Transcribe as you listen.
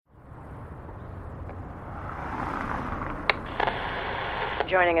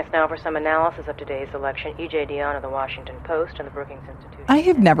Joining us now for some analysis of today's election, E.J. Dionne of the Washington Post and the Brookings Institution. I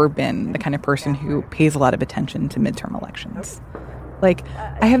have never been the kind of person who pays a lot of attention to midterm elections. Like,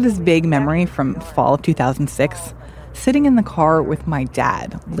 I have this vague memory from fall of 2006, sitting in the car with my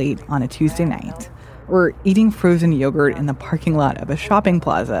dad late on a Tuesday night, or eating frozen yogurt in the parking lot of a shopping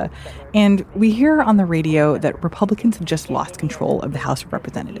plaza, and we hear on the radio that Republicans have just lost control of the House of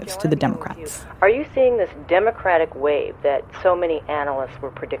Representatives to the Democrats. Are you seeing this Democratic wave that so many analysts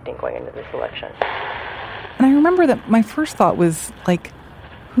were predicting going into this election? And I remember that my first thought was, like,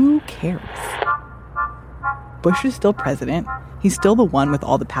 who cares? Bush is still president. He's still the one with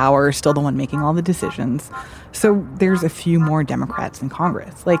all the power, still the one making all the decisions. So there's a few more Democrats in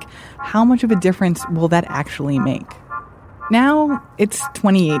Congress. Like, how much of a difference will that actually make? Now it's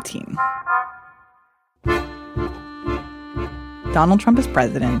 2018. Donald Trump is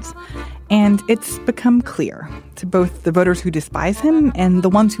president, and it's become clear to both the voters who despise him and the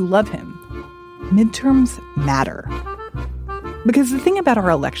ones who love him. Midterms matter. Because the thing about our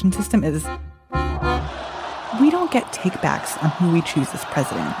election system is we don't get takebacks on who we choose as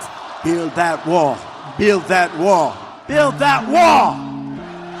president. Build that wall. Build that wall. Build that wall!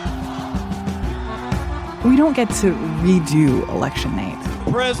 We don't get to redo election night.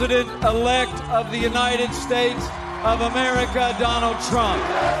 President-elect of the United States of America, Donald Trump.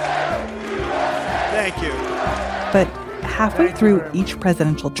 Thank you. But halfway through each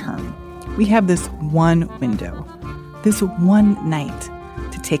presidential term, we have this one window, this one night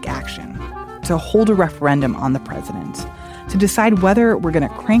to take action, to hold a referendum on the president, to decide whether we're going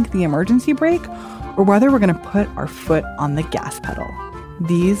to crank the emergency brake or whether we're going to put our foot on the gas pedal.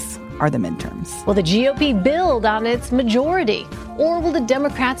 These are the midterms. Will the GOP build on its majority? Or will the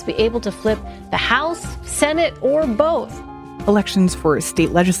Democrats be able to flip the House, Senate, or both? Elections for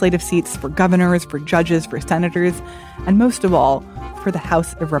state legislative seats, for governors, for judges, for senators, and most of all, for the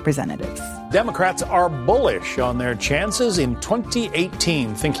House of Representatives. Democrats are bullish on their chances in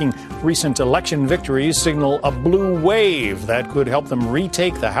 2018, thinking recent election victories signal a blue wave that could help them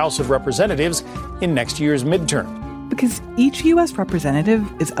retake the House of Representatives in next year's midterm. Because each U.S. representative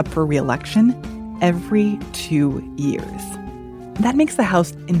is up for re-election every 2 years. That makes the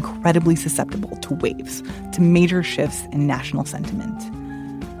House incredibly susceptible to waves, to major shifts in national sentiment.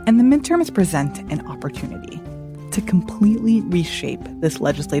 And the midterms present an opportunity to completely reshape this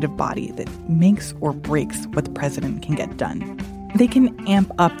legislative body that makes or breaks what the president can get done. They can amp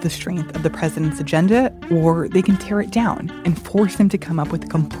up the strength of the president's agenda, or they can tear it down and force him to come up with a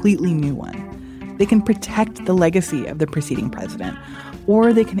completely new one. They can protect the legacy of the preceding president,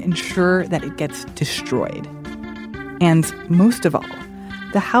 or they can ensure that it gets destroyed. And most of all,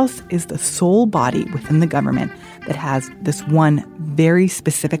 the House is the sole body within the government that has this one very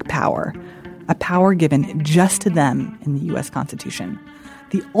specific power, a power given just to them in the U.S. Constitution,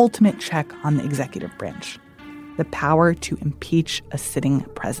 the ultimate check on the executive branch, the power to impeach a sitting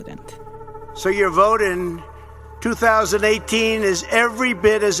president. So your vote in 2018 is every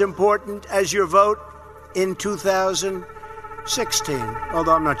bit as important as your vote in 2016.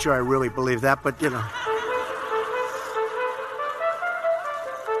 Although I'm not sure I really believe that, but you know.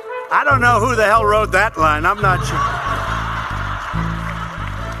 I don't know who the hell wrote that line. I'm not sure.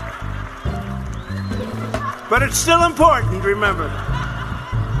 But it's still important, remember.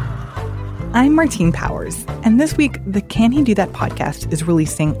 I'm Martine Powers, and this week, the Can He Do That podcast is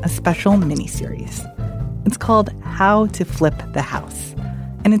releasing a special mini-series. It's called How to Flip the House,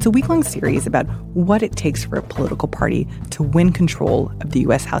 and it's a week-long series about what it takes for a political party to win control of the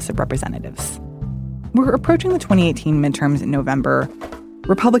U.S. House of Representatives. We're approaching the 2018 midterms in November.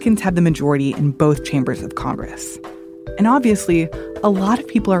 Republicans have the majority in both chambers of Congress. And obviously, a lot of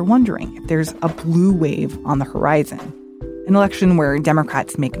people are wondering if there's a blue wave on the horizon. An election where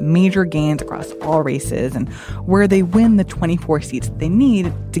Democrats make major gains across all races and where they win the 24 seats they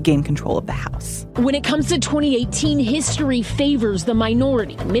need to gain control of the House. When it comes to 2018, history favors the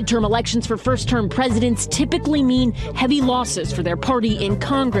minority. Midterm elections for first-term presidents typically mean heavy losses for their party in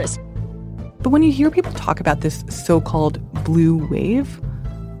Congress. But when you hear people talk about this so-called blue wave,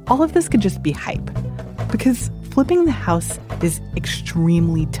 all of this could just be hype. Because flipping the House is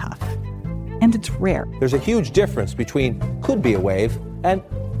extremely tough. And it's rare. There's a huge difference between could be a wave and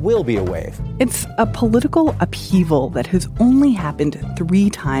will be a wave. It's a political upheaval that has only happened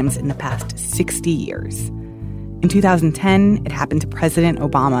 3 times in the past 60 years. In 2010, it happened to President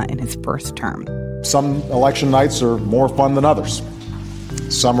Obama in his first term. Some election nights are more fun than others.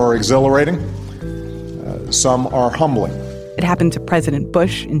 Some are exhilarating. Some are humbling. It happened to President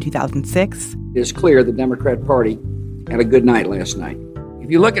Bush in 2006. It's clear the Democrat Party had a good night last night. If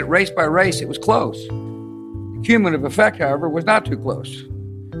you look at race by race, it was close. The cumulative effect, however, was not too close.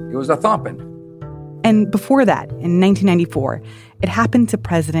 It was a thumping. And before that, in 1994, it happened to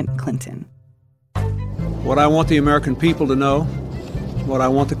President Clinton. What I want the American people to know, what I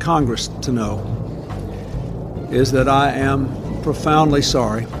want the Congress to know, is that I am profoundly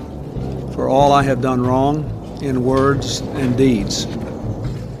sorry for all I have done wrong in words and deeds.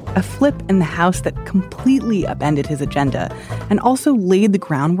 A flip in the House that completely upended his agenda and also laid the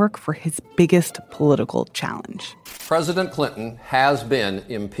groundwork for his biggest political challenge. President Clinton has been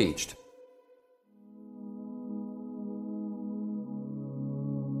impeached.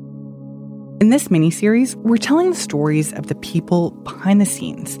 In this miniseries, we're telling the stories of the people behind the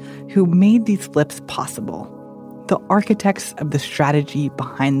scenes who made these flips possible, the architects of the strategy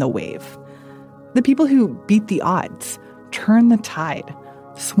behind the wave, the people who beat the odds, turned the tide,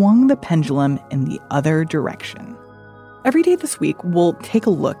 swung the pendulum in the other direction. Every day this week, we'll take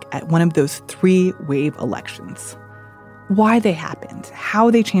a look at one of those 3 wave elections. Why they happened, how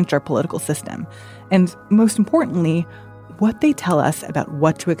they changed our political system, and most importantly, what they tell us about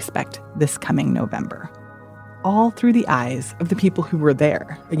what to expect this coming November. All through the eyes of the people who were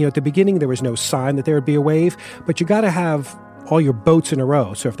there. And, at the beginning, there was no sign that there would be a wave, but you got to have all your boats in a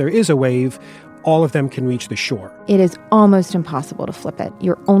row. So if there is a wave, all of them can reach the shore. It is almost impossible to flip it.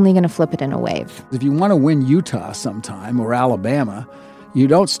 You're only going to flip it in a wave. If you want to win Utah sometime or Alabama, you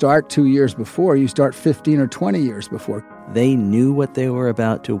don't start 2 years before, you start 15 or 20 years before. They knew what they were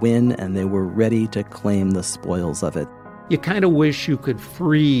about to win, and they were ready to claim the spoils of it. You kind of wish you could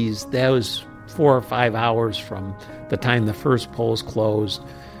freeze those 4 or 5 hours from the time the first polls closed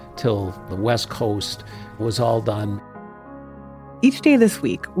till the West Coast was all done. Each day this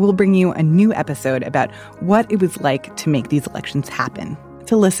week, we'll bring you a new episode about what it was like to make these elections happen.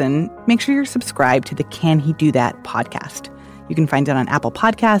 To listen, make sure you're subscribed to the Can He Do That podcast. You can find it on Apple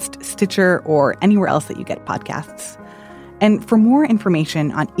Podcast, Stitcher, or anywhere else that you get podcasts. And for more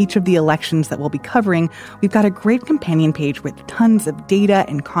information on each of the elections that we'll be covering, we've got a great companion page with tons of data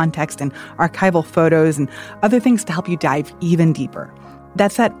and context and archival photos and other things to help you dive even deeper.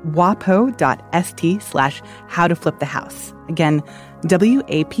 That's at wapo.st/howtoflipthehouse. Again,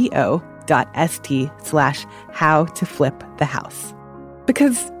 wapo.st/howtoflipthehouse.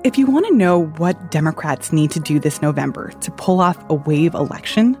 Because if you want to know what Democrats need to do this November to pull off a wave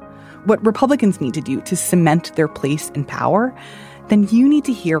election, what Republicans need to do to cement their place in power, then you need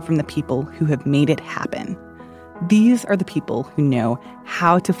to hear from the people who have made it happen. These are the people who know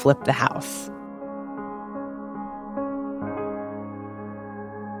how to flip the House.